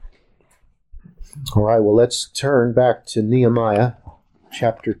All right, well, let's turn back to Nehemiah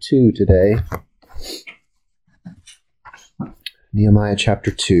chapter 2 today. Nehemiah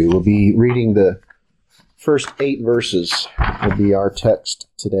chapter 2. We'll be reading the first 8 verses will be our text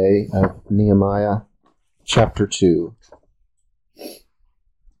today of Nehemiah chapter 2.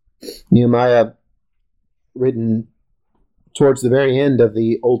 Nehemiah, written towards the very end of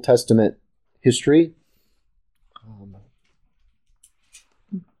the Old Testament history.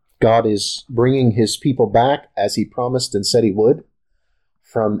 God is bringing his people back as he promised and said he would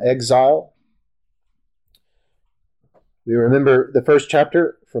from exile. We remember the first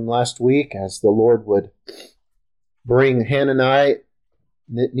chapter from last week as the Lord would bring Hanani,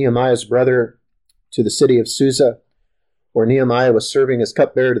 Nehemiah's brother, to the city of Susa, where Nehemiah was serving as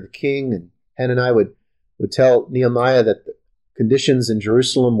cupbearer to the king, and Hanani would tell Nehemiah that the conditions in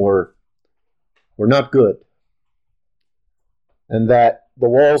Jerusalem were not good, and that the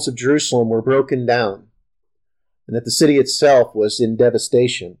walls of Jerusalem were broken down, and that the city itself was in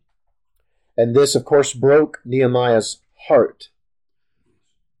devastation. And this, of course, broke Nehemiah's heart.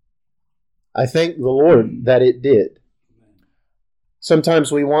 I thank the Lord that it did.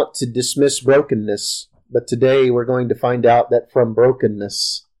 Sometimes we want to dismiss brokenness, but today we're going to find out that from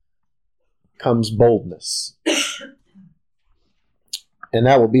brokenness comes boldness. And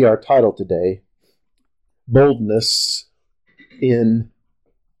that will be our title today, Boldness in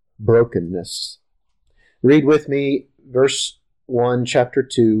Brokenness. Read with me verse 1, chapter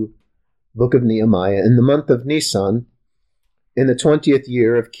 2, book of Nehemiah. In the month of Nisan, in the 20th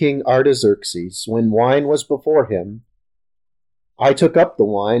year of King Artaxerxes, when wine was before him, I took up the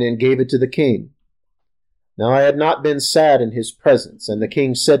wine and gave it to the king. Now I had not been sad in his presence, and the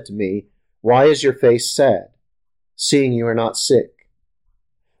king said to me, "Why is your face sad, seeing you are not sick?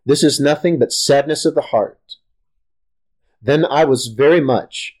 This is nothing but sadness of the heart." Then I was very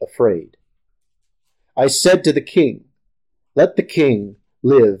much afraid. I said to the king, "Let the king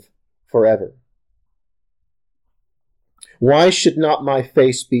live forever. Why should not my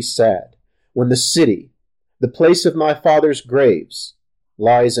face be sad when the city, the place of my father's graves,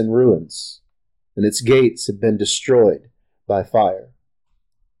 lies in ruins, and its gates have been destroyed by fire?"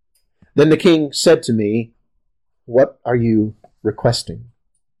 Then the king said to me, "What are you requesting?"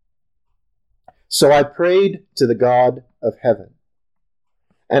 So I prayed to the God of heaven,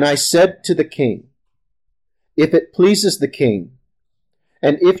 and I said to the king, "If it pleases the king,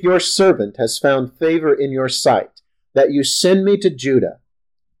 and if your servant has found favor in your sight, that you send me to Judah,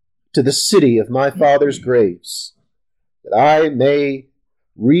 to the city of my father's graves, that I may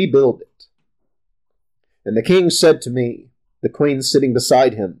rebuild it." And the king said to me, the queen sitting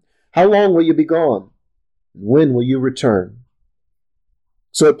beside him, "How long will you be gone? And when will you return?"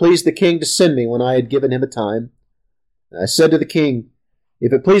 So it pleased the king to send me when I had given him a time. And I said to the king,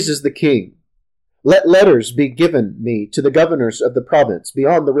 "If it pleases the king, let letters be given me to the governors of the province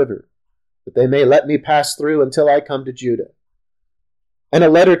beyond the river, that they may let me pass through until I come to Judah. And a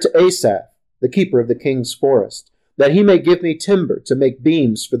letter to Asaph, the keeper of the king's forest, that he may give me timber to make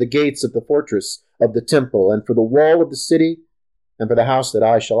beams for the gates of the fortress of the temple, and for the wall of the city, and for the house that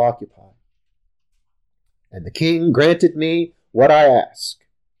I shall occupy." And the king granted me what I asked,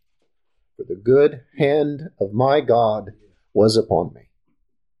 for the good hand of my God was upon me.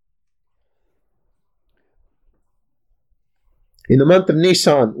 In the month of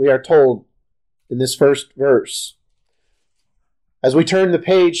Nisan, we are told in this first verse, as we turn the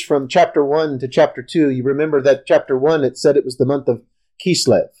page from chapter 1 to chapter 2, you remember that chapter 1, it said it was the month of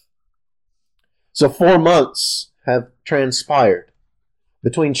Kislev. So 4 months have transpired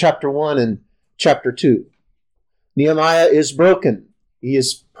between chapter 1 and chapter 2. Nehemiah is broken. He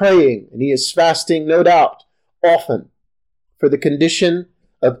is praying and he is fasting, no doubt, often for the condition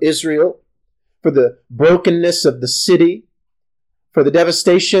of Israel, for the brokenness of the city, for the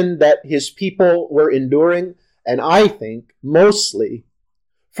devastation that his people were enduring, and I think mostly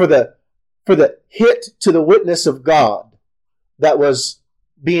for the hit to the witness of God that was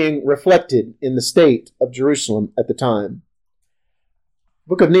being reflected in the state of Jerusalem at the time.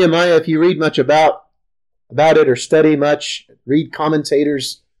 Book of Nehemiah, if you read much about it or study much, read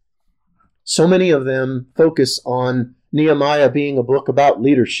commentators, so many of them focus on Nehemiah being a book about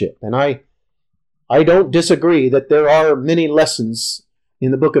leadership. And I don't disagree that there are many lessons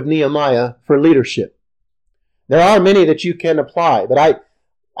in the book of Nehemiah for leadership. There are many that you can apply, but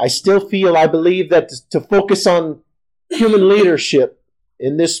I still feel, I believe that to focus on human leadership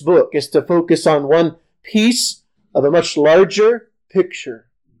in this book is to focus on one piece of a much larger picture.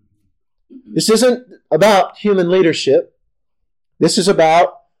 This isn't about human leadership. This is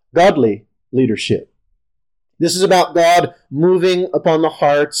about godly leadership. This is about God moving upon the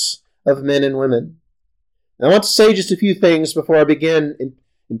hearts of men and women. And I want to say just a few things before I begin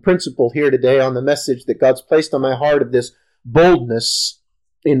in principle here today on the message that God's placed on my heart of this boldness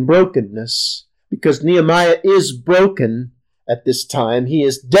in brokenness, because Nehemiah is broken at this time. He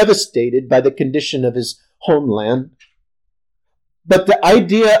is devastated by the condition of his homeland. But the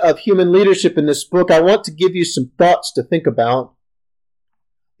idea of human leadership in this book, I want to give you some thoughts to think about.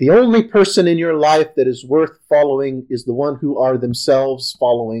 The only person in your life that is worth following is the one who are themselves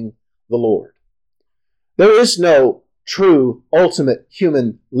following the Lord. There is no true, ultimate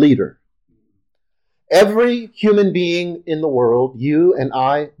human leader. Every human being in the world, you and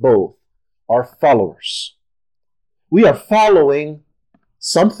I both, are followers. We are following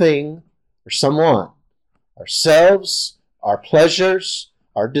something or someone. Ourselves, our pleasures,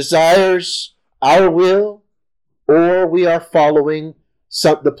 our desires, our will, or we are following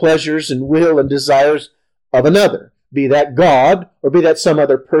the pleasures and will and desires of another. Be that God, or be that some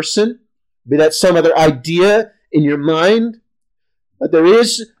other person, be that some other idea in your mind. But there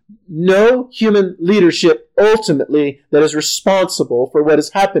is no human leadership ultimately that is responsible for what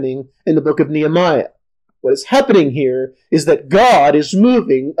is happening in the book of Nehemiah. What is happening here is that God is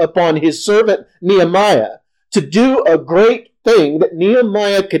moving upon his servant Nehemiah to do a great thing that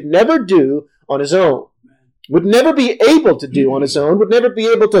Nehemiah could never do on his own, would never be able to do on his own, would never be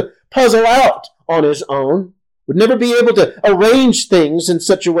able to puzzle out on his own, would never be able to arrange things in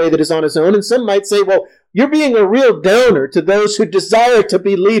such a way that is on his own. And some might say, well, you're being a real downer to those who desire to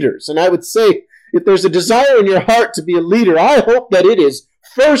be leaders. And I would say, if there's a desire in your heart to be a leader, I hope that it is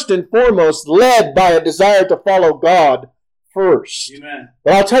first and foremost led by a desire to follow God first. Amen.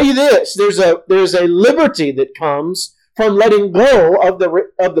 But I'll tell you this, there's a liberty that comes from letting go of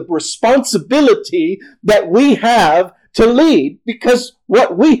the responsibility that we have to lead, because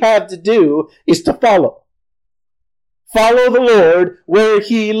what we have to do is to follow. Follow the Lord where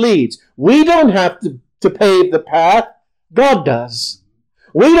he leads. We don't have to pave the path. God does.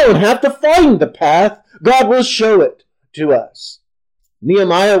 We don't have to find the path. God will show it to us.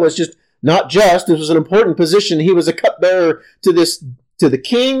 Nehemiah was this was an important position. He was a cupbearer to the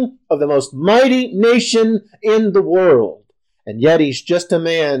king of the most mighty nation in the world. And yet he's just a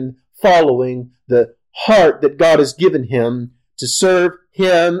man following the heart that God has given him to serve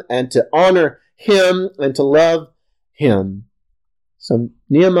him and to honor him and to love him. So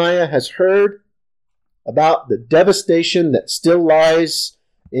Nehemiah has heard about the devastation that still lies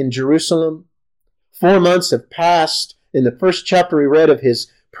in Jerusalem. 4 months have passed. In the first chapter we read of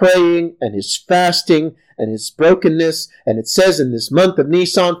his praying and his fasting and his brokenness. And it says in this month of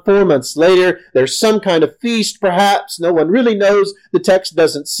Nisan, 4 months later, there's some kind of feast perhaps. No one really knows. The text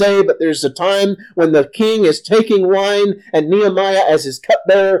doesn't say, but there's a time when the king is taking wine, and Nehemiah, as his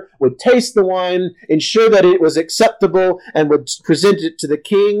cupbearer, would taste the wine, ensure that it was acceptable, and would present it to the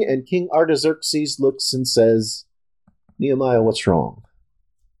king. And King Artaxerxes looks and says, Nehemiah, what's wrong?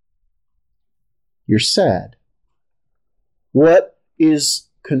 You're sad. What is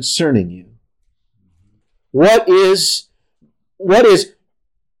concerning you? What is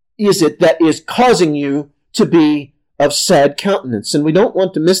it that is causing you to be of sad countenance? And we don't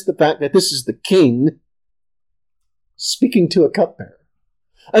want to miss the fact that this is the king speaking to a cupbearer.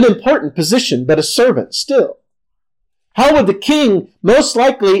 An important position, but a servant still. How would the king, most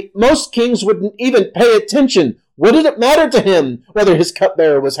kings wouldn't even pay attention. What did it matter to him whether his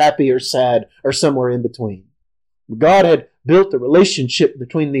cupbearer was happy or sad or somewhere in between? God had built a relationship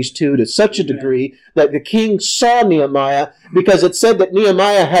between these two to such a degree that the king saw Nehemiah, because it said that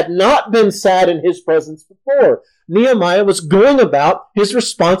Nehemiah had not been sad in his presence before. Nehemiah was going about his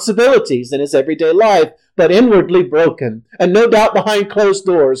responsibilities in his everyday life, but inwardly broken, and no doubt behind closed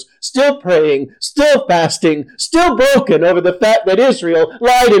doors, still praying, still fasting, still broken over the fact that Israel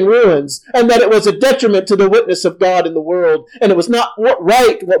lied in ruins, and that it was a detriment to the witness of God in the world, and it was not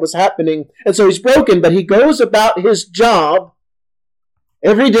right what was happening. And so he's broken, but he goes about his job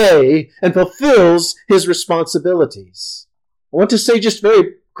every day and fulfills his responsibilities. I want to say just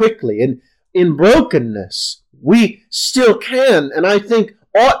very quickly, in brokenness, we still can, and I think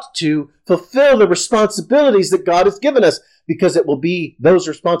ought to, fulfill the responsibilities that God has given us, because it will be those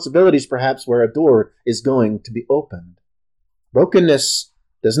responsibilities perhaps where a door is going to be opened. Brokenness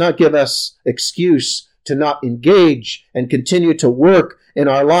does not give us excuse to not engage and continue to work in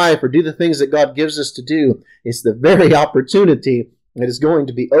our life or do the things that God gives us to do. It's the very opportunity that is going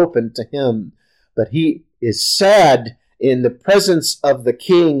to be open to him. But he is sad in the presence of the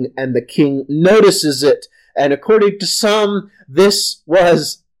king, and the king notices it. And according to some, this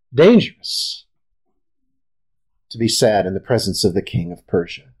was dangerous, to be sad in the presence of the king of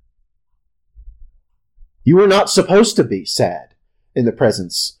Persia. You were not supposed to be sad in the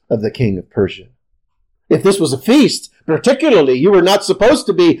presence of the king of Persia. If this was a feast, particularly, you were not supposed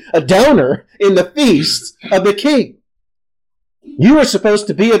to be a downer in the feast of the king. You were supposed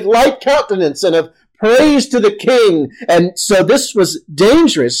to be of light countenance and of praise to the king. And so this was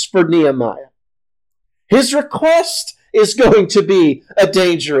dangerous for Nehemiah. His request is going to be a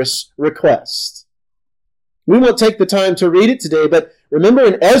dangerous request. We won't take the time to read it today, but remember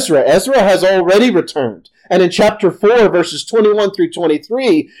in Ezra has already returned. And in chapter 4, verses 21 through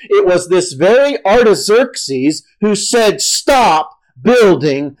 23, it was this very Artaxerxes who said, stop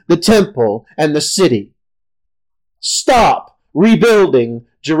building the temple and the city. Stop rebuilding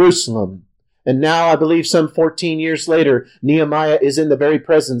Jerusalem. And now, I believe some 14 years later, Nehemiah is in the very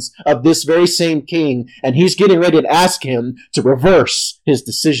presence of this very same king, and he's getting ready to ask him to reverse his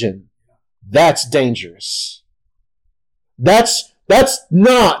decision. That's dangerous. That's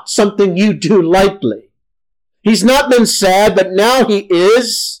not something you do lightly. He's not been sad, but now he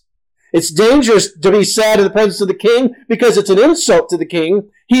is. It's dangerous to be sad in the presence of the king because it's an insult to the king.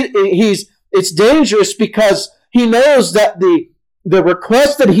 It's dangerous because he knows that the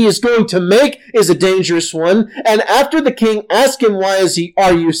request that he is going to make is a dangerous one. And after the king asks him,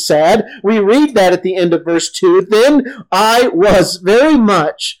 are you sad? We read that at the end of verse 2. Then I was very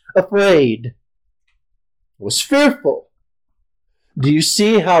much afraid. I was fearful. Do you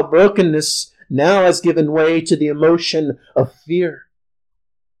see how brokenness now has given way to the emotion of fear?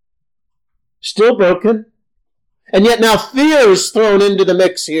 Still broken. And yet now fear is thrown into the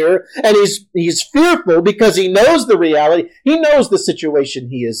mix here, and he's fearful because he knows the reality. He knows the situation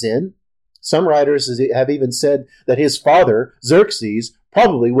he is in. Some writers have even said that his father, Xerxes,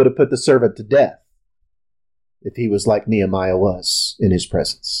 probably would have put the servant to death if he was like Nehemiah was in his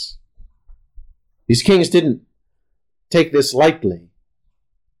presence. These kings didn't take this lightly.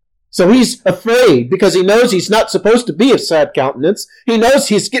 So he's afraid because he knows he's not supposed to be of sad countenance. He knows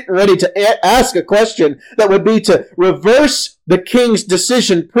he's getting ready to ask a question that would be to reverse the king's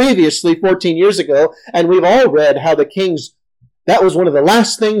decision previously 14 years ago. And we've all read how the kings, that was one of the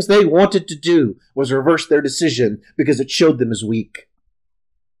last things they wanted to do, was reverse their decision because it showed them as weak.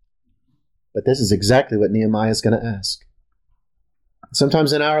 But this is exactly what Nehemiah is going to ask.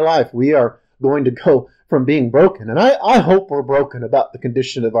 Sometimes in our life, we are going to go from being broken. And I hope we're broken about the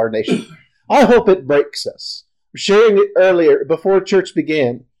condition of our nation. I hope it breaks us. Sharing it earlier, before church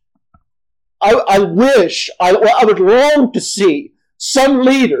began, I would long to see some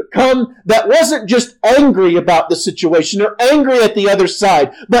leader come that wasn't just angry about the situation or angry at the other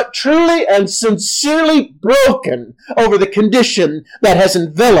side, but truly and sincerely broken over the condition that has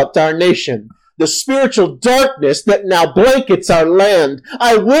enveloped our nation, the spiritual darkness that now blankets our land.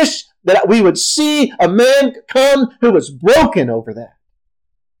 I wish that we would see a man come who was broken over that.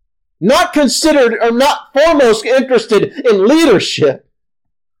 Not considered or not foremost interested in leadership,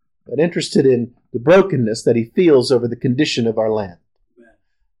 but interested in the brokenness that he feels over the condition of our land.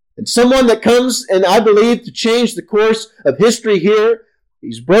 And someone that comes, and I believe, to change the course of history here.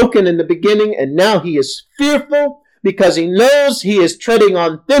 He's broken in the beginning, and now he is fearful because he knows he is treading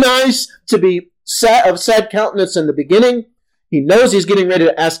on thin ice to be of sad countenance in the beginning. He knows he's getting ready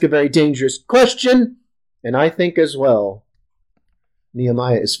to ask a very dangerous question. And I think as well,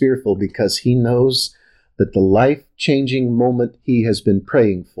 Nehemiah is fearful because he knows that the life-changing moment he has been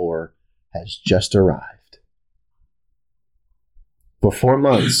praying for has just arrived. For 4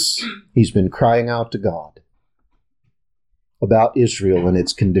 months, he's been crying out to God about Israel and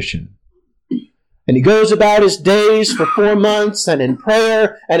its condition. And he goes about his days for 4 months, and in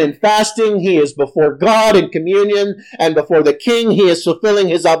prayer and in fasting, he is before God in communion, and before the king, he is fulfilling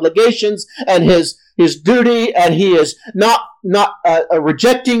his obligations and his duty, and he is not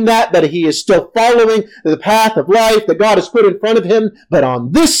rejecting that, but he is still following the path of life that God has put in front of him. But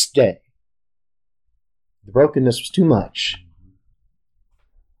on this day, the brokenness was too much.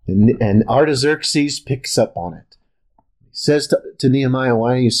 And Artaxerxes picks up on it. He says to Nehemiah,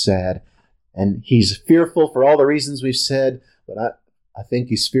 why are you sad? And he's fearful for all the reasons we've said, but I think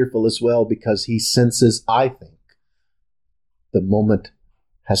he's fearful as well because he senses, I think, the moment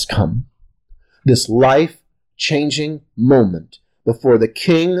has come. This life-changing moment before the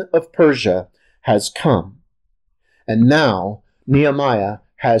king of Persia has come. And now Nehemiah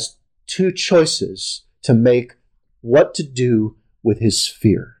has 2 choices to make what to do with his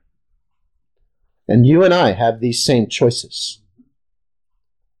fear. And you and I have these same choices.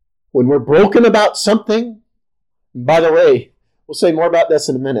 When we're broken about something, and by the way, we'll say more about this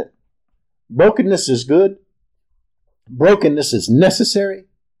in a minute. Brokenness is good. Brokenness is necessary.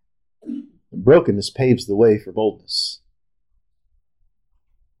 And brokenness paves the way for boldness.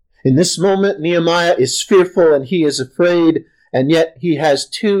 In this moment, Nehemiah is fearful and he is afraid. And yet he has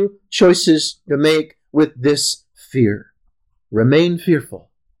two choices to make with this fear. Remain fearful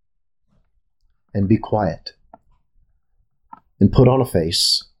and be quiet and put on a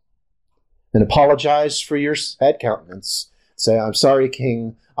face and apologize for your sad countenance. Say, I'm sorry,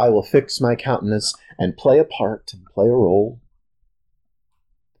 King. I will fix my countenance and play a part and play a role.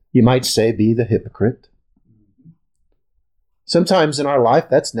 You might say, be the hypocrite. Sometimes in our life,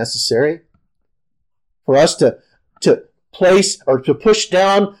 that's necessary for us to place or to push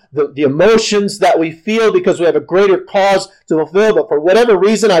down the emotions that we feel because we have a greater cause to fulfill. But for whatever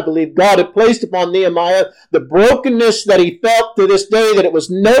reason, I believe God had placed upon Nehemiah the brokenness that he felt to this day, that it was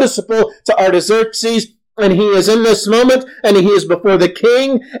noticeable to Artaxerxes. And he is in this moment, and he is before the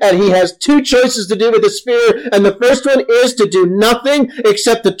king, and he has two choices to do with his fear. And the first one is to do nothing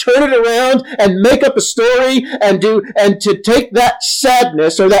except to turn it around and make up a story and to take that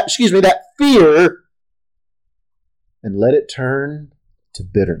sadness, or that fear, and let it turn to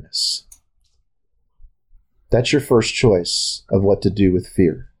bitterness. That's your first choice of what to do with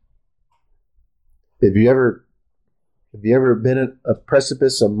fear. Have you ever been at a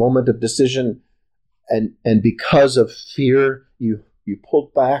precipice, a moment of decision, and because of fear, you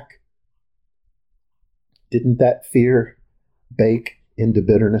pulled back? Didn't that fear bake into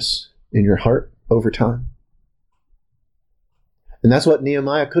bitterness in your heart over time? And that's what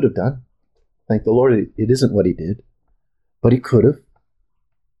Nehemiah could have done. Thank the Lord, it isn't what he did, but he could have.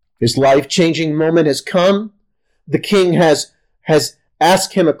 His life-changing moment has come. The king has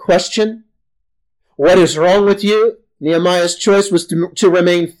asked him a question. What is wrong with you? Nehemiah's choice was to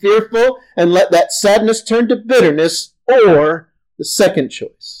remain fearful and let that sadness turn to bitterness, or the second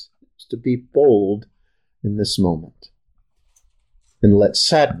choice is to be bold in this moment and let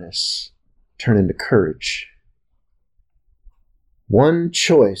sadness turn into courage. One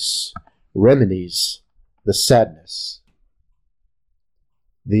choice remedies the sadness.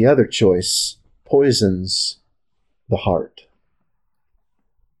 The other choice poisons the heart.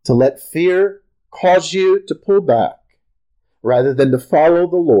 To let fear cause you to pull back, rather than to follow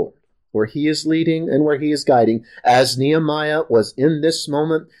the Lord, where he is leading and where he is guiding, as Nehemiah was in this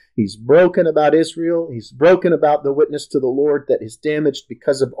moment. He's broken about Israel. He's broken about the witness to the Lord that is damaged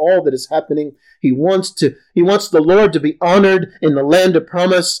because of all that is happening. He wants the Lord to be honored in the land of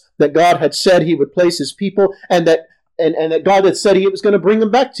promise that God had said he would place his people, and that God had said he was going to bring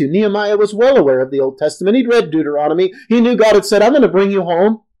them back to. Nehemiah was well aware of the Old Testament. He'd read Deuteronomy. He knew God had said, I'm going to bring you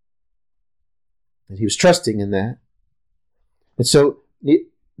home. And he was trusting in that. And so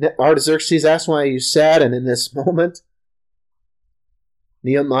Artaxerxes asked, why are you sad? And in this moment,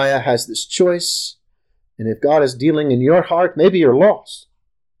 Nehemiah has this choice. And if God is dealing in your heart, maybe you're lost.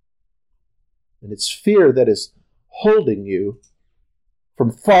 And it's fear that is holding you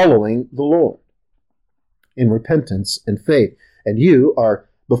from following the Lord in repentance and faith. And you are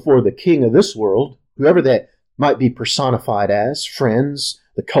before the king of this world, whoever that might be personified as, friends,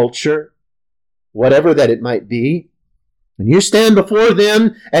 the culture, whatever that it might be. And you stand before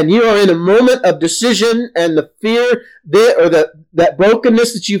them, and you are in a moment of decision, and the fear that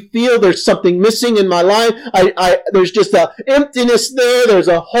brokenness that you feel, there's something missing in my life. There's just an emptiness there. There's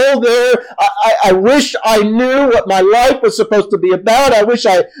a hole there. I wish I knew what my life was supposed to be about. I wish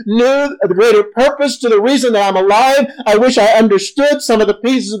I knew the greater purpose to the reason that I'm alive. I wish I understood some of the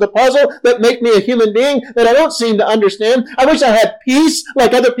pieces of the puzzle that make me a human being that I don't seem to understand. I wish I had peace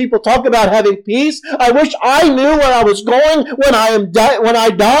like other people talk about having peace. I wish I knew where I was going when I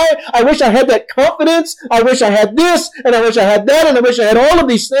die. I wish I had that confidence. I wish I had this, and I wish I had that, and I wish I had all of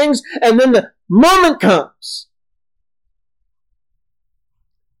these things. And then the moment comes,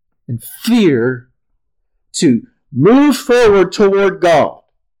 and fear to move forward toward God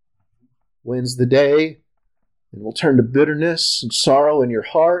wins the day, and will turn to bitterness and sorrow in your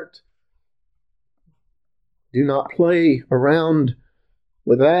heart. Do not play around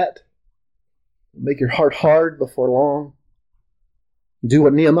with that. Make your heart hard before long. Do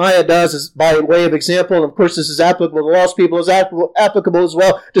what Nehemiah does is by way of example, and of course this is applicable to lost people, is applicable as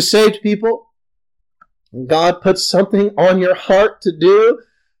well to saved people. And God puts something on your heart to do,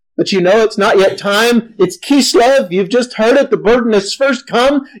 but you know it's not yet time. It's Kislev. You've just heard it. The burden has first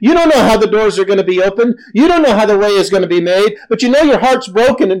come. You don't know how the doors are going to be opened. You don't know how the way is going to be made, but you know your heart's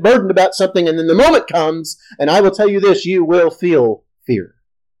broken and burdened about something, and then the moment comes, and I will tell you this, you will feel fear.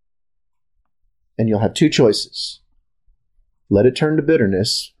 And you'll have two choices. Let it turn to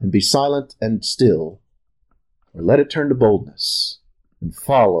bitterness and be silent and still, or let it turn to boldness and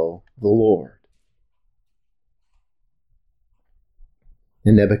follow the Lord.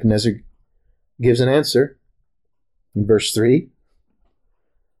 And Nebuchadnezzar gives an answer in verse 3.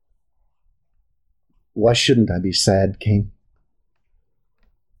 Why shouldn't I be sad, King?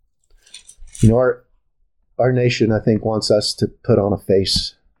 You know, our nation, I think, wants us to put on a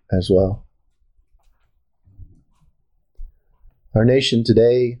face as well. Our nation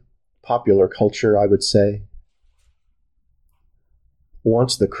today, popular culture, I would say,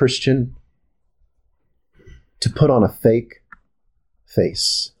 wants the Christian to put on a fake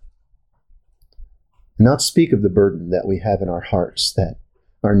face. Not speak of the burden that we have in our hearts, that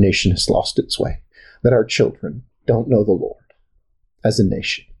our nation has lost its way, that our children don't know the Lord as a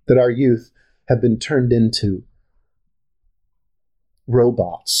nation, that our youth have been turned into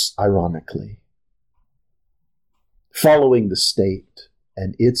robots, ironically, following the state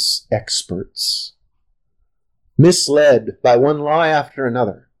and its experts, misled by one lie after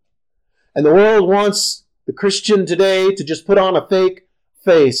another. And the world wants the Christian today to just put on a fake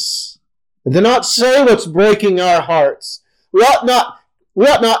face and to not say what's breaking our hearts. We ought not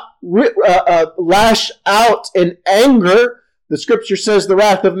lash out in anger. The scripture says the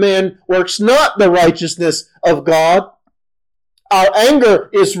wrath of man works not the righteousness of God. Our anger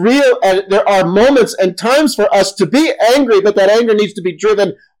is real, and there are moments and times for us to be angry, but that anger needs to be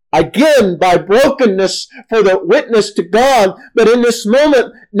driven again by brokenness for the witness to God. But in this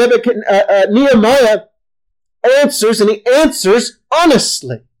moment, Nehemiah answers, and he answers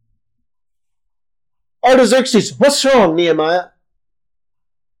honestly. Artaxerxes, what's wrong, Nehemiah?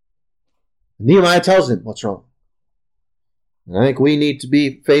 Nehemiah tells him what's wrong. And I think we need to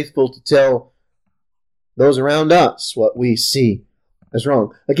be faithful to tell those around us what we see as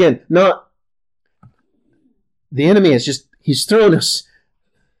wrong. Again, not the enemy he's thrown us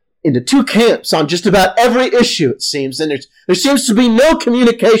into two camps on just about every issue, it seems. And there seems to be no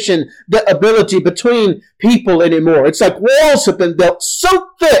communication ability between people anymore. It's like walls have been built so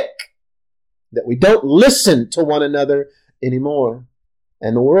thick that we don't listen to one another anymore.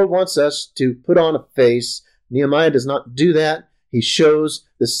 And the world wants us to put on a face. Nehemiah does not do that. He shows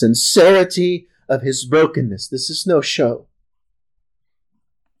the sincerity of his brokenness. This is no show.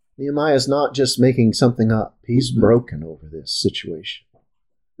 Nehemiah is not just making something up. He's broken over this situation.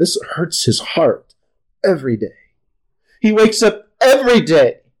 This hurts his heart every day. He wakes up every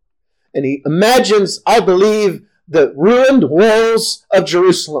day and he imagines, I believe, the ruined walls of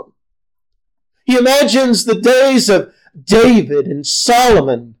Jerusalem. He imagines the days of David and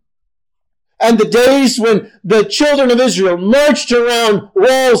Solomon and the days when the children of Israel marched around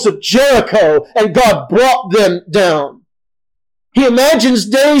walls of Jericho and God brought them down. He imagines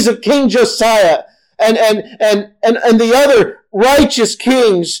days of King Josiah and the other righteous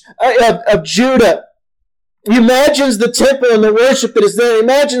kings of Judah. He imagines the temple and the worship that is there. He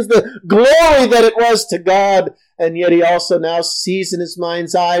imagines the glory that it was to God. And yet he also now sees in his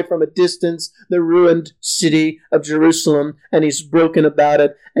mind's eye from a distance the ruined city of Jerusalem. And he's broken about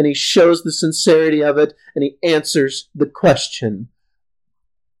it. And he shows the sincerity of it. And he answers the question.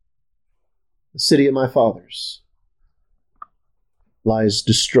 The city of my fathers lies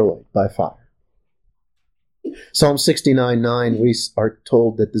destroyed by fire. Psalm 69:9, we are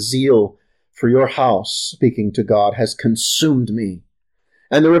told that the zeal for your house, speaking to God, has consumed me.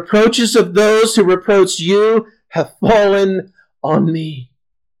 And the reproaches of those who reproach you have fallen on me.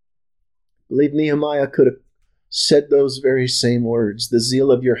 I believe Nehemiah could have said those very same words. The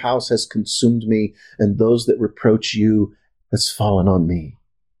zeal of your house has consumed me, and those that reproach you has fallen on me.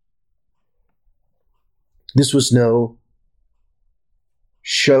 This was no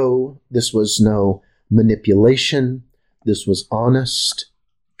show. This was no manipulation. This was honest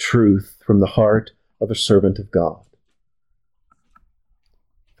truth from the heart of a servant of God.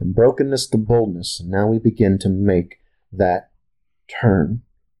 From brokenness to boldness, and now we begin to make that turn.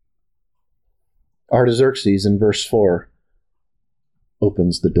 Artaxerxes in verse 4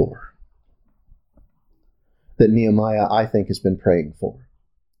 opens the door that Nehemiah, I think, has been praying for.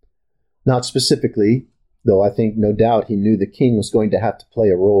 Not specifically, though I think no doubt he knew the king was going to have to play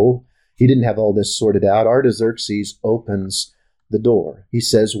a role. He didn't have all this sorted out. Artaxerxes opens the door. He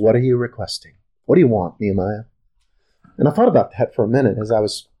says, what are you requesting? What do you want, Nehemiah? And I thought about that for a minute as I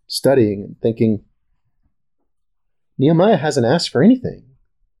was studying and thinking, Nehemiah hasn't asked for anything.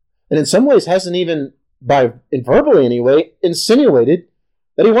 And in some ways hasn't even, verbally anyway, insinuated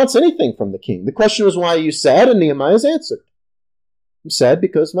that he wants anything from the king. The question was, why are you sad? And Nehemiah's answered, I'm sad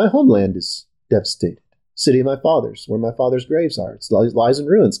because my homeland is devastated. City of my fathers, where my father's graves are. It lies in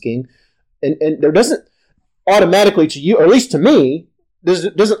ruins, king. And there doesn't automatically to you, or at least to me,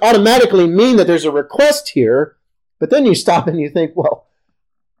 doesn't automatically mean that there's a request here. But then you stop and you think, well,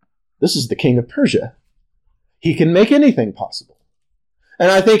 this is the king of Persia. He can make anything possible.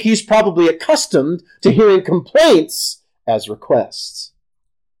 And I think he's probably accustomed to hearing complaints as requests.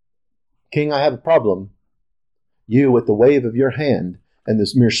 King, I have a problem. You, with the wave of your hand, and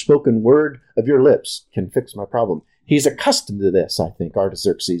this mere spoken word of your lips can fix my problem. He's accustomed to this, I think,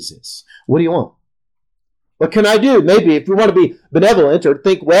 Artaxerxes is. What do you want? What can I do? Maybe if we want to be benevolent or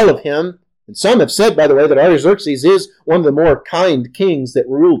think well of him, and some have said, by the way, that Artaxerxes is one of the more kind kings that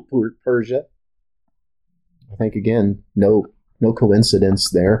ruled Persia. I think, again, no coincidence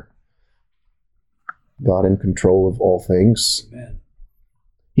there. God in control of all things. Amen.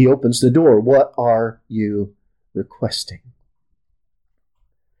 He opens the door. What are you requesting?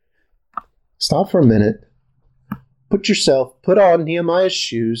 Stop for a minute. Put on Nehemiah's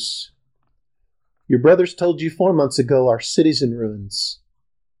shoes. Your brothers told you 4 months ago our city's in ruins.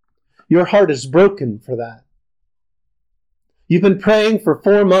 Your heart is broken for that. You've been praying for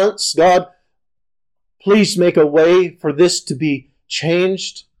 4 months. God, please make a way for this to be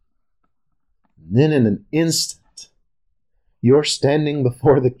changed. And then in an instant, you're standing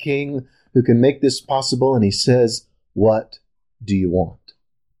before the king who can make this possible, and he says, what do you want?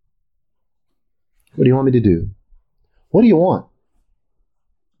 What do you want me to do? What do you want?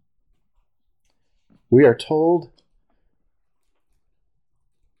 We are told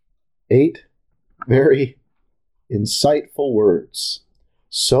 8 very insightful words.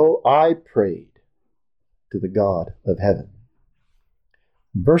 So I prayed to the God of heaven.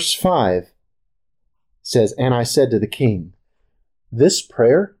 Verse 5 says, and I said to the king, this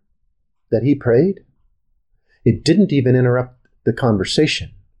prayer that he prayed, it didn't even interrupt the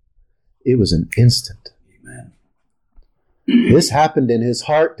conversation. It was an instant. Amen. This happened in his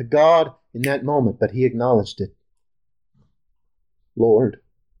heart to God in that moment, but he acknowledged it. Lord,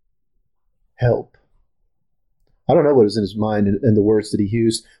 help. I don't know what was in his mind and the words that he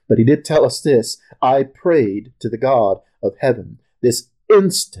used, but he did tell us this. I prayed to the God of heaven. This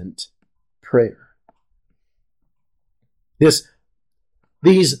instant prayer.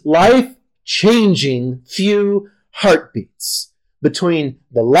 These life-changing few heartbeats between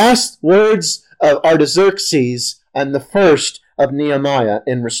the last words of Artaxerxes and the first of Nehemiah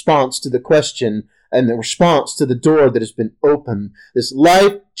in response to the question and the response to the door that has been opened. This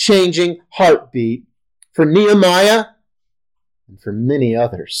life-changing heartbeat for Nehemiah and for many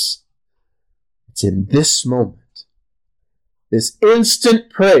others. It's in this moment, this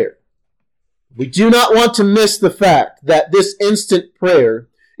instant prayer. We do not want to miss the fact that this instant prayer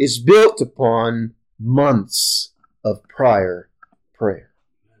is built upon months of prior prayer.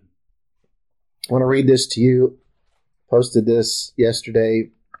 I want to read this to you. Posted this yesterday.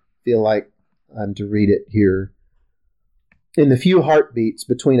 Feel like I'm to read it here. In the few heartbeats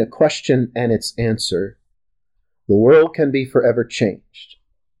between a question and its answer, the world can be forever changed.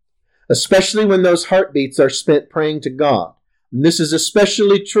 Especially when those heartbeats are spent praying to God. And this is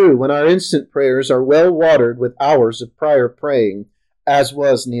especially true when our instant prayers are well watered with hours of prior praying, as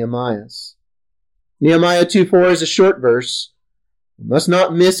was Nehemiah's. Nehemiah 2:4 is a short verse. We must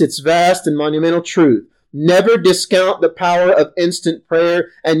not miss its vast and monumental truth. Never discount the power of instant prayer,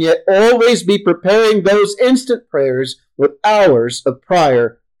 and yet always be preparing those instant prayers with hours of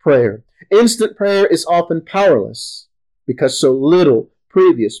prior prayer. Instant prayer is often powerless because so little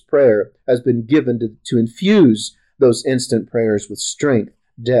previous prayer has been given to infuse those instant prayers with strength,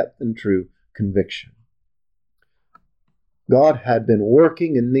 depth, and true conviction. God had been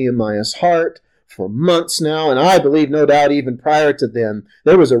working in Nehemiah's heart for months now, and I believe, no doubt, even prior to them,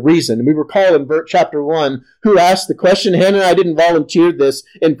 there was a reason. And we recall in chapter 1 who asked the question. Hannah and I didn't volunteer this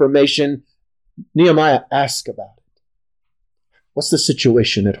information. Nehemiah asked about it. What's the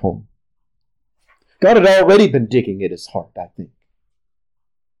situation at home? God had already been digging at his heart, I think.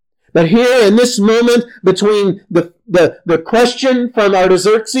 But here in this moment between the question from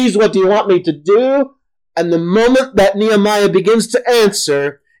Artaxerxes, what do you want me to do? And the moment that Nehemiah begins to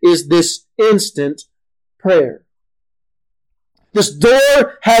answer is this instant prayer. This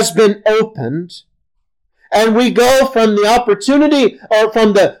door has been opened, and we go from the opportunity or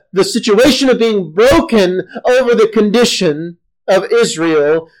from the situation of being broken over the condition of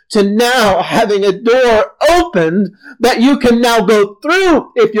Israel to now having a door opened that you can now go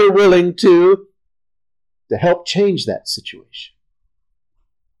through if you're willing to help change that situation.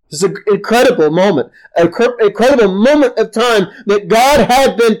 This is an incredible moment of time that God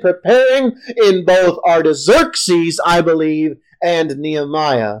had been preparing in both Artaxerxes, I believe, and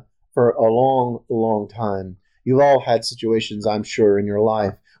Nehemiah for a long, long time. You've all had situations, I'm sure, in your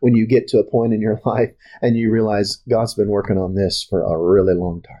life when you get to a point in your life and you realize God's been working on this for a really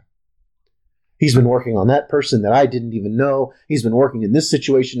long time. He's been working on that person that I didn't even know. He's been working in this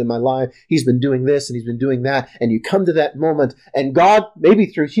situation in my life. He's been doing this and he's been doing that. And you come to that moment and God, maybe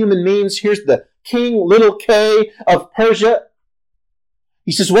through human means, here's the king, little K of Persia.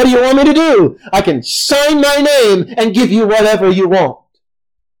 He says, what do you want me to do? I can sign my name and give you whatever you want.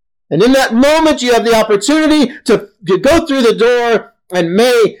 And in that moment, you have the opportunity to go through the door, and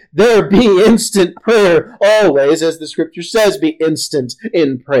may there be instant prayer. Always, as the scripture says, be instant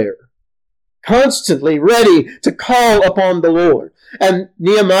in prayer. Constantly ready to call upon the Lord. And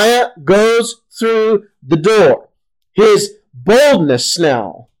Nehemiah goes through the door. His boldness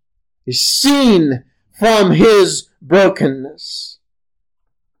now is seen from his brokenness.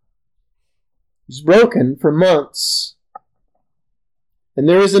 He's broken for months. And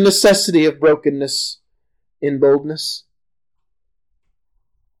there is a necessity of brokenness in boldness.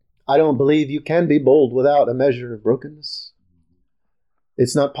 I don't believe you can be bold without a measure of brokenness.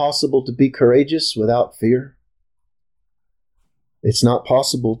 It's not possible to be courageous without fear. It's not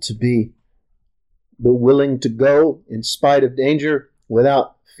possible to be willing to go in spite of danger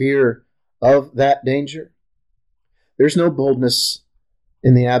without fear of that danger. There's no boldness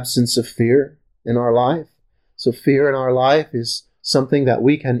in the absence of fear in our life. So fear in our life is something that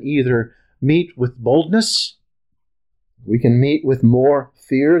we can either meet with boldness, we can meet with more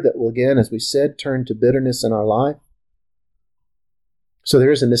fear that will, again, as we said, turn to bitterness in our life. So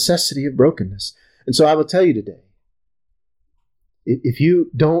there is a necessity of brokenness. And so I will tell you today, if you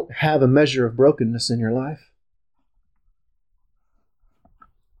don't have a measure of brokenness in your life,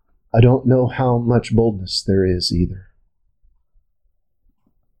 I don't know how much boldness there is either.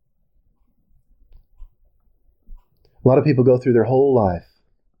 A lot of people go through their whole life,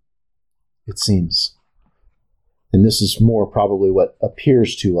 it seems. And this is more probably what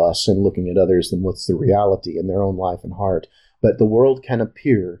appears to us in looking at others than what's the reality in their own life and heart. But the world can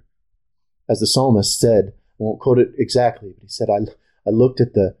appear, as the psalmist said, I won't quote it exactly, but he said, I looked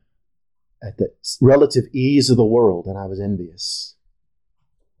at the relative ease of the world and I was envious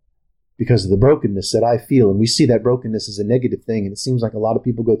because of the brokenness that I feel. And we see that brokenness as a negative thing. And it seems like a lot of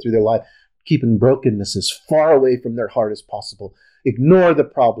people go through their life keeping brokenness as far away from their heart as possible. Ignore the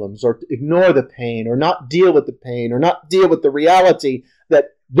problems or ignore the pain or not deal with the pain or not deal with the reality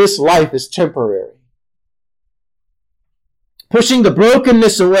that this life is temporary. Pushing the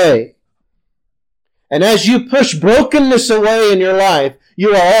brokenness away. And as you push brokenness away in your life,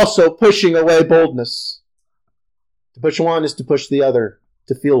 you are also pushing away boldness. To push one is to push the other.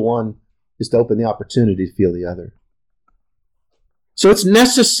 To feel one is to open the opportunity to feel the other. So it's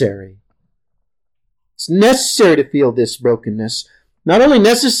necessary. It's necessary to feel this brokenness. Not only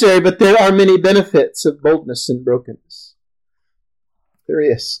necessary, but there are many benefits of boldness and brokenness. There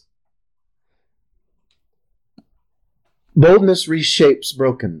is. Boldness reshapes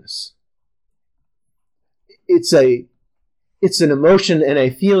brokenness. It's an emotion and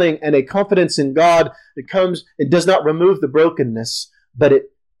a feeling and a confidence in God that comes, it does not remove the brokenness, but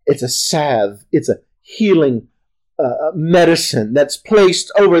it's a salve, it's a healing medicine that's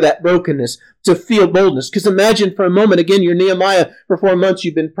placed over that brokenness to feel boldness. Because imagine for a moment, again, you're Nehemiah. For 4 months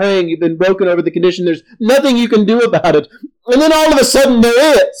you've been praying, you've been broken over the condition, there's nothing you can do about it. And then all of a sudden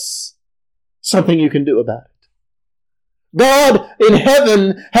there is something you can do about it. God in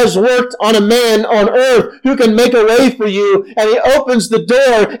heaven has worked on a man on earth who can make a way for you, and he opens the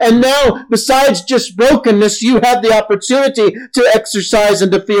door, and now, besides just brokenness, you have the opportunity to exercise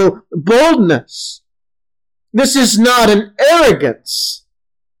and to feel boldness. This is not an arrogance.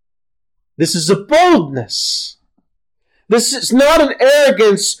 This is a boldness. This is not an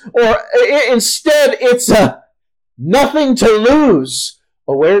arrogance, or instead it's a nothing to lose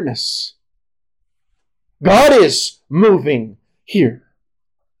awareness. God is moving here.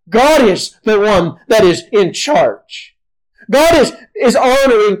 God is the one that is in charge. God is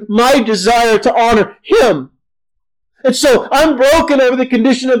honoring my desire to honor Him. And so I'm broken over the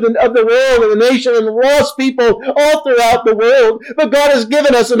condition of the world and the nation and the lost people all throughout the world. But God has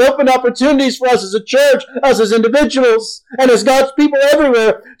given us and opened opportunities for us as a church, us as individuals, and as God's people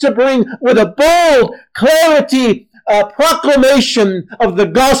everywhere to bring with a bold clarity proclamation of the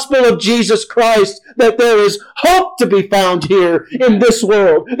gospel of Jesus Christ, that there is hope to be found here in this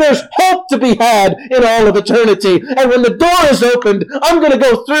world. There's hope to be had in all of eternity. And when the door is opened, I'm going to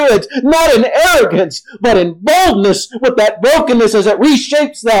go through it, not in arrogance, but in boldness with that brokenness as it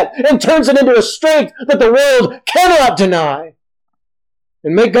reshapes that and turns it into a strength that the world cannot deny.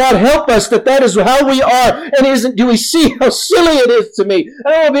 And may God help us that is how we are. And do we see how silly it is to me?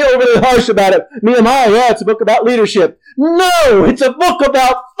 I don't want to be overly harsh about it. Nehemiah, yeah, it's a book about leadership. No, it's a book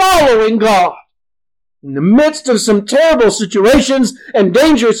about following God. In the midst of some terrible situations and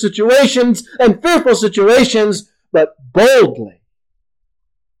dangerous situations and fearful situations, but boldly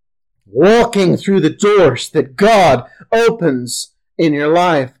walking through the doors that God opens in your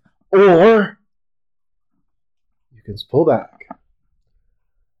life. Or you can pull back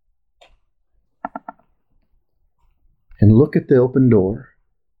and look at the open door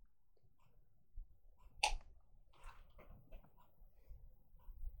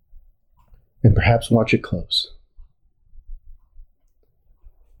and perhaps watch it close.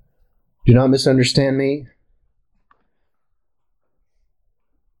 Do not misunderstand me.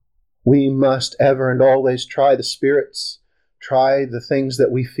 We must ever and always try the spirits, try the things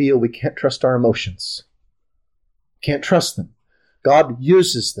that we feel. We can't trust our emotions. Can't trust them. God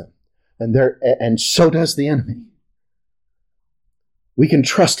uses them, and so does the enemy. We can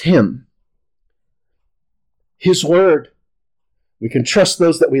trust Him, His Word. We can trust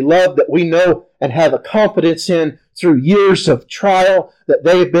those that we love, that we know and have a confidence in through years of trial, that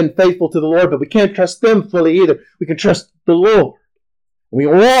they have been faithful to the Lord, but we can't trust them fully either. We can trust the Lord. We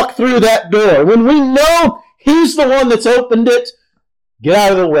walk through that door. When we know He's the one that's opened it, get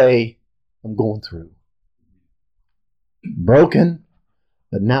out of the way. I'm going through. Broken,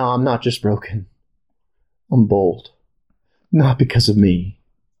 but now I'm not just broken. I'm bold. Not because of me.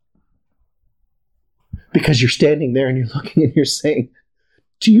 Because you're standing there and you're looking and you're saying,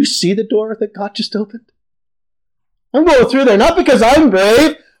 do you see the door that God just opened? I'm going through there not because I'm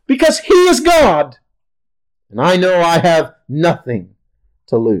brave, because He is God. And I know I have nothing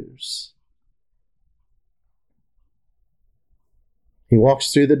to lose. He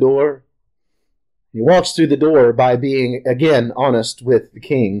walks through the door. He walks through the door by being, again, honest with the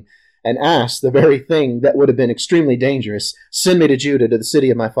king and asks the very thing that would have been extremely dangerous. Send me to Judah, to the city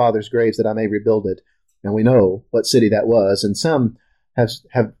of my father's graves, that I may rebuild it. And we know what city that was. And some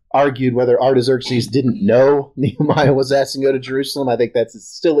have argued whether Artaxerxes didn't know Nehemiah was asking to go to Jerusalem. I think that's as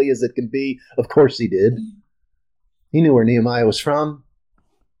silly as it can be. Of course he did. He knew where Nehemiah was from.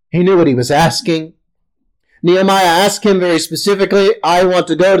 He knew what he was asking. Nehemiah asked him very specifically, I want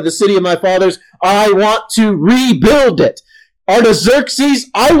to go to the city of my fathers. I want to rebuild it. Artaxerxes,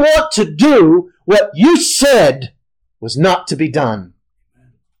 I want to do what you said was not to be done.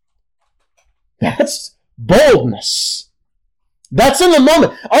 That's boldness. That's in the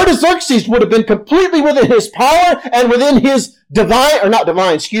moment. Artaxerxes would have been completely within his power and within his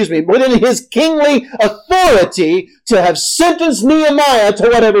within his kingly authority to have sentenced Nehemiah to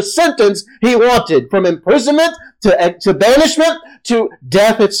whatever sentence he wanted, from imprisonment to banishment to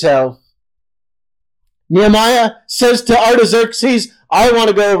death itself. Nehemiah says to Artaxerxes, I want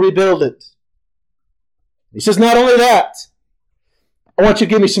to go rebuild it. He says, not only that, I want you to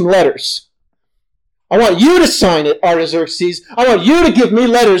give me some letters. I want you to sign it, Artaxerxes. I want you to give me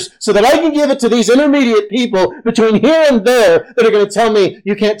letters so that I can give it to these intermediate people between here and there that are going to tell me,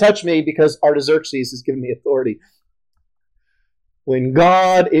 you can't touch me because Artaxerxes has given me authority. When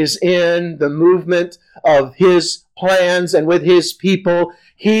God is in the movement of His plans and with His people,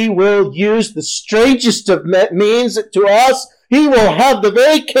 He will use the strangest of means to us. He will have the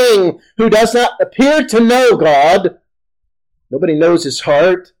very king who does not appear to know God. Nobody knows his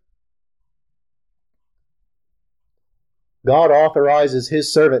heart. God authorizes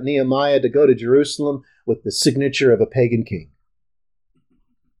His servant Nehemiah to go to Jerusalem with the signature of a pagan king.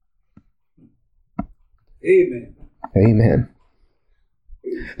 Amen. Amen.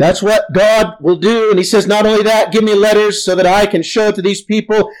 That's what God will do. And He says, not only that, give me letters so that I can show it to these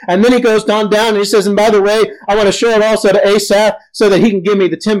people. And then He goes on down and He says, and by the way, I want to show it also to Asaph so that he can give me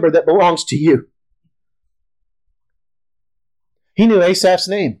the timber that belongs to you. He knew Asaph's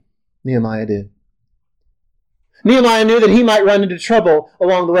name. Nehemiah did. Nehemiah knew that he might run into trouble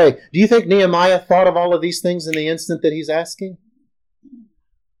along the way. Do you think Nehemiah thought of all of these things in the instant that he's asking?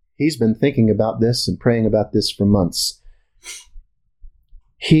 He's been thinking about this and praying about this for months.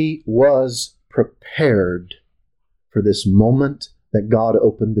 He was prepared for this moment that God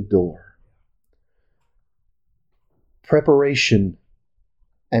opened the door. Preparation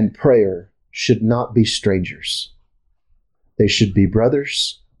and prayer should not be strangers. They should be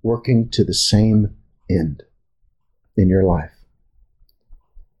brothers working to the same end in your life.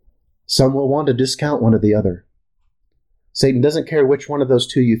 Some will want to discount one or the other. Satan doesn't care which one of those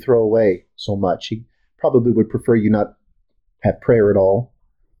two you throw away so much. He probably would prefer you not have prayer at all.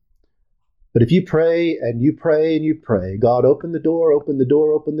 But if you pray and you pray and you pray, God, open the door, open the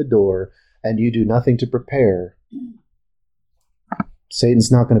door, open the door, and you do nothing to prepare,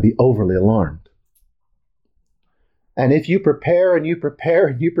 Satan's not going to be overly alarmed. And if you prepare and you prepare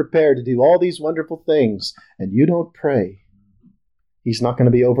and you prepare to do all these wonderful things and you don't pray, he's not going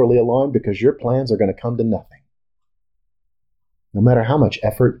to be overly alarmed because your plans are going to come to nothing. No matter how much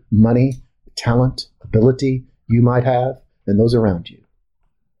effort, money, talent, ability you might have and those around you.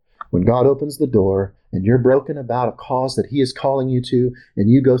 When God opens the door and you're broken about a cause that He is calling you to and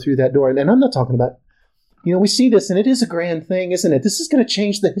you go through that door, and I'm not talking about, we see this and it is a grand thing, isn't it? This is going to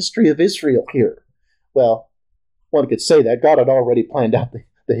change the history of Israel here. Well, one could say that. God had already planned out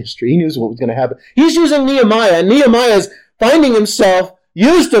the history. He knew what was going to happen. He's using Nehemiah, and Nehemiah is finding himself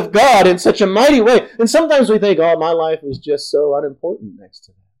used of God in such a mighty way. And sometimes we think, oh, my life is just so unimportant next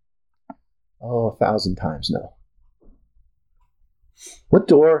to that. Oh, 1,000 times no. What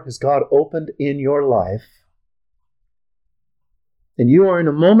door has God opened in your life? And you are in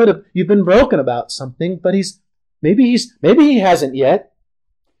a moment of, you've been broken about something, but maybe he hasn't yet.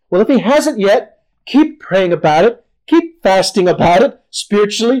 Well, if he hasn't yet, keep praying about it. Keep fasting about it,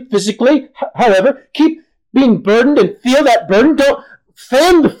 spiritually, physically, however. Keep being burdened and feel that burden. Don't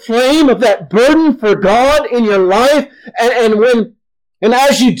fan the flame of that burden for God in your life. And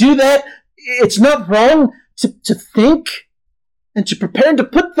as you do that, it's not wrong to think and to prepare and to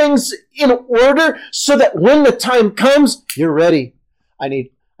put things in order so that when the time comes, you're ready. I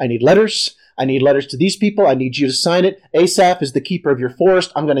need letters. I need letters to these people. I need you to sign it. Asaph is the keeper of your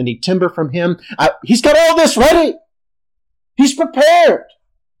forest. I'm going to need timber from him. He's got all this ready. He's prepared.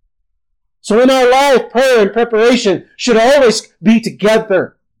 So in our life, prayer and preparation should always be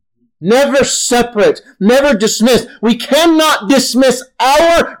together. Never separate. Never dismissed. We cannot dismiss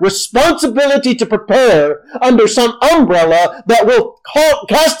our responsibility to prepare under some umbrella that will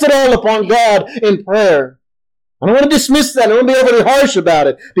cast it all upon God in prayer. I don't want to dismiss that. I don't want to be overly harsh about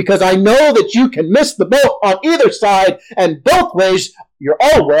it because I know that you can miss the boat on either side and both ways you're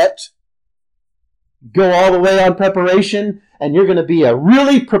all wet. Go all the way on preparation and you're going to be a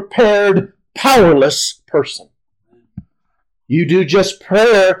really prepared, powerless person. You do just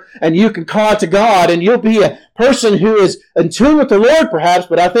prayer and you can call to God and you'll be a person who is in tune with the Lord perhaps,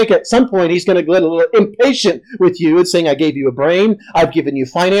 but I think at some point He's going to get a little impatient with you and saying, I gave you a brain, I've given you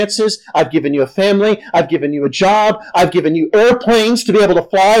finances, I've given you a family, I've given you a job, I've given you airplanes to be able to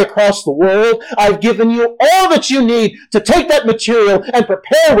fly across the world, I've given you all that you need to take that material and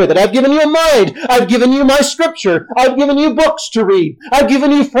prepare with it. I've given you a mind, I've given you my scripture, I've given you books to read, I've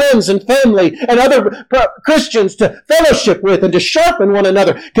given you friends and family and other Christians to fellowship with and to sharpen one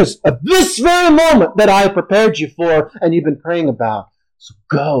another because of this very moment that I prepared you for and you've been praying about. So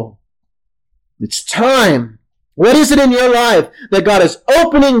go. It's time. What is it in your life that God is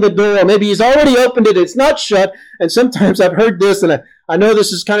opening the door? Maybe He's already opened it. It's not shut. And sometimes I've heard this, and I know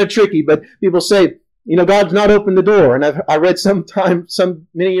this is kind of tricky, but people say, God's not opened the door. And I read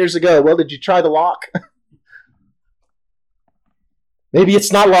many years ago, well, did you try the lock? Maybe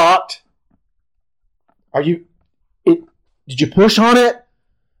it's not locked. Did you push on it?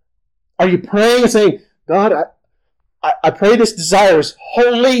 Are you praying and saying, God, I pray this desire is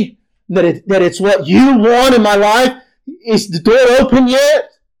holy, that it's what you want in my life? Is the door open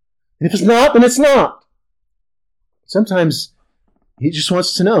yet? And if it's not, then it's not. Sometimes He just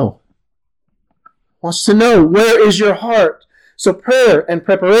wants to know. Wants to know, where is your heart? So prayer and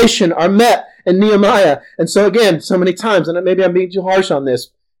preparation are met in Nehemiah. And so again, so many times, and maybe I'm being too harsh on this,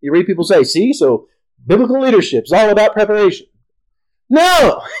 you read people say, see, so biblical leadership is all about preparation.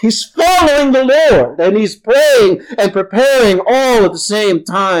 No, he's following the Lord and he's praying and preparing all at the same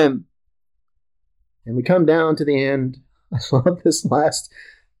time. And we come down to the end. I love this last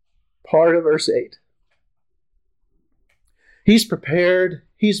part of verse 8. He's prepared.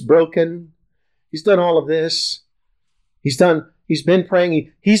 He's broken. He's done all of this. He's been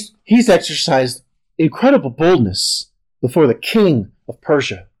praying. He's exercised incredible boldness before the king of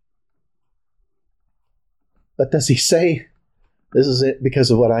Persia. But does he say, this is it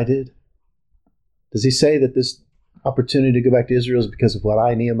because of what I did? Does he say that this opportunity to go back to Israel is because of what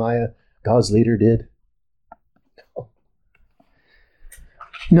I, Nehemiah, God's leader, did?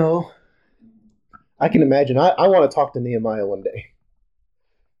 No. I can imagine. I want to talk to Nehemiah one day.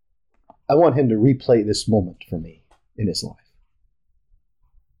 I want him to replay this moment for me in his life.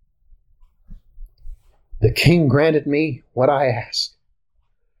 The king granted me what I asked.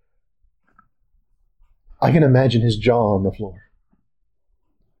 I can imagine his jaw on the floor.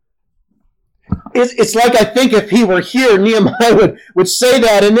 It's like I think if he were here, Nehemiah would say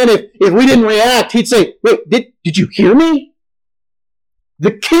that, and then if we didn't react, he'd say, wait, did you hear me?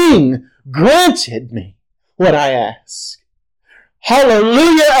 The king granted me what I asked.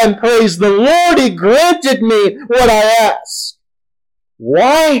 Hallelujah and praise the Lord, He granted me what I asked.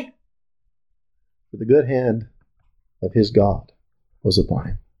 Why? For the good hand of his God was upon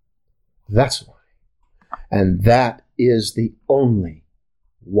him. That's why. And that is the only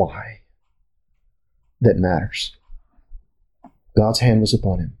why that matters. God's hand was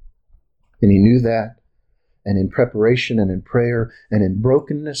upon him. And he knew that. And in preparation and in prayer and in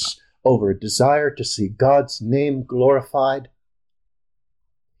brokenness over a desire to see God's name glorified,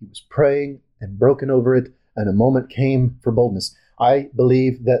 he was praying and broken over it, and a moment came for boldness. I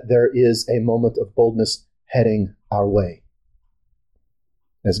believe that there is a moment of boldness heading our way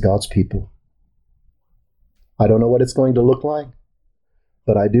as God's people. I don't know what it's going to look like.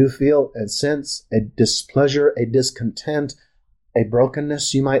 But I do feel and sense a displeasure, a discontent, a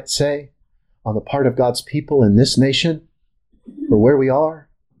brokenness, you might say, on the part of God's people in this nation, or where we are.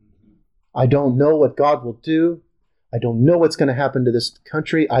 I don't know what God will do. I don't know what's going to happen to this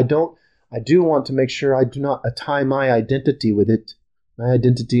country. I do want to make sure I do not tie my identity with it. My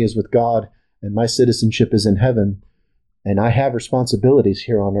identity is with God, and my citizenship is in heaven, and I have responsibilities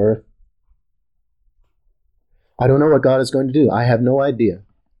here on earth. I don't know what God is going to do. I have no idea.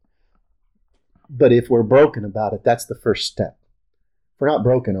 But if we're broken about it, that's the first step. If we're not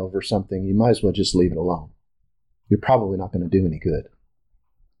broken over something, you might as well just leave it alone. You're probably not going to do any good.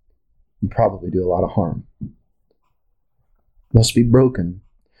 You probably do a lot of harm. Must be broken.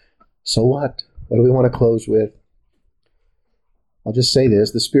 So what? What do we want to close with? I'll just say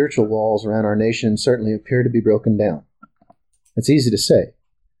this. The spiritual walls around our nation certainly appear to be broken down. It's easy to say.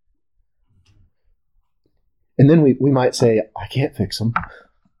 And then we might say, I can't fix them.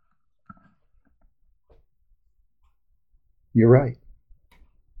 You're right.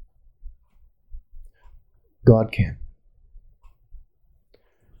 God can.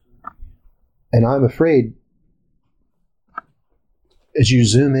 And I'm afraid, as you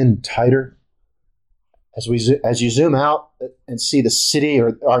zoom in tighter, as you zoom out and see the city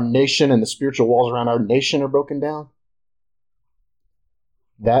or our nation and the spiritual walls around our nation are broken down,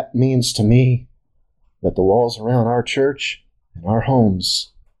 that means to me that the walls around our church and our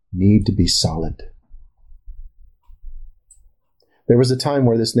homes need to be solid. There was a time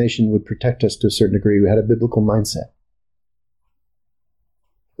where this nation would protect us to a certain degree. We had a biblical mindset.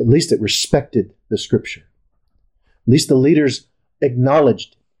 At least it respected the Scripture. At least the leaders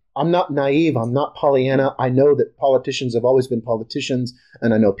acknowledged, I'm not naive, I'm not Pollyanna. I know that politicians have always been politicians,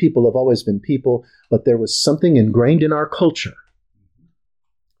 and I know people have always been people, but there was something ingrained in our culture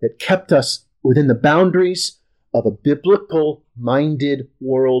that kept us within the boundaries of a biblical-minded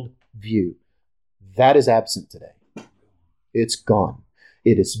world view. That is absent today. It's gone.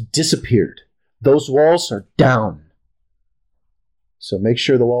 It has disappeared. Those walls are down. So make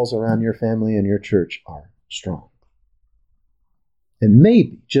sure the walls around your family and your church are strong. And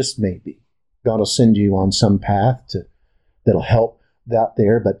maybe, just maybe, God will send you on some path that'll help that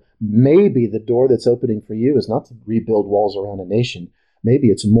there, but maybe the door that's opening for you is not to rebuild walls around a nation. Maybe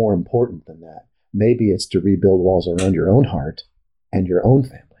it's more important than that. Maybe it's to rebuild walls around your own heart and your own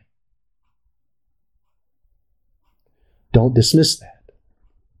family. Don't dismiss that.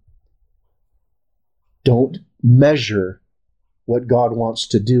 Don't measure what God wants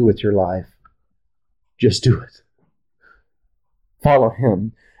to do with your life. Just do it. Follow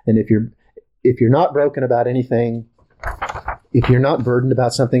Him. And if you're not broken about anything, if you're not burdened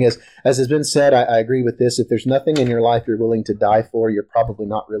about something, as has been said, I agree with this. If there's nothing in your life you're willing to die for, you're probably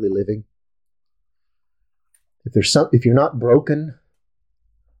not really living. If you're not broken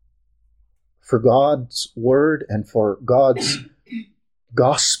for God's word and for God's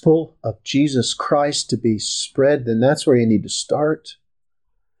gospel of Jesus Christ to be spread, then that's where you need to start.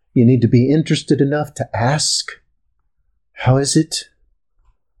 You need to be interested enough to ask, how is it?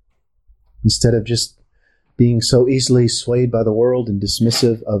 Instead of just being so easily swayed by the world and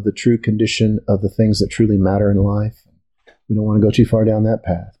dismissive of the true condition of the things that truly matter in life. We don't want to go too far down that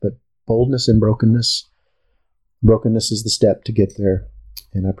path, but boldness and brokenness. Brokenness is the step to get there.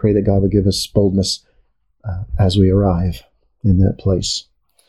 And I pray that God will give us boldness as we arrive in that place.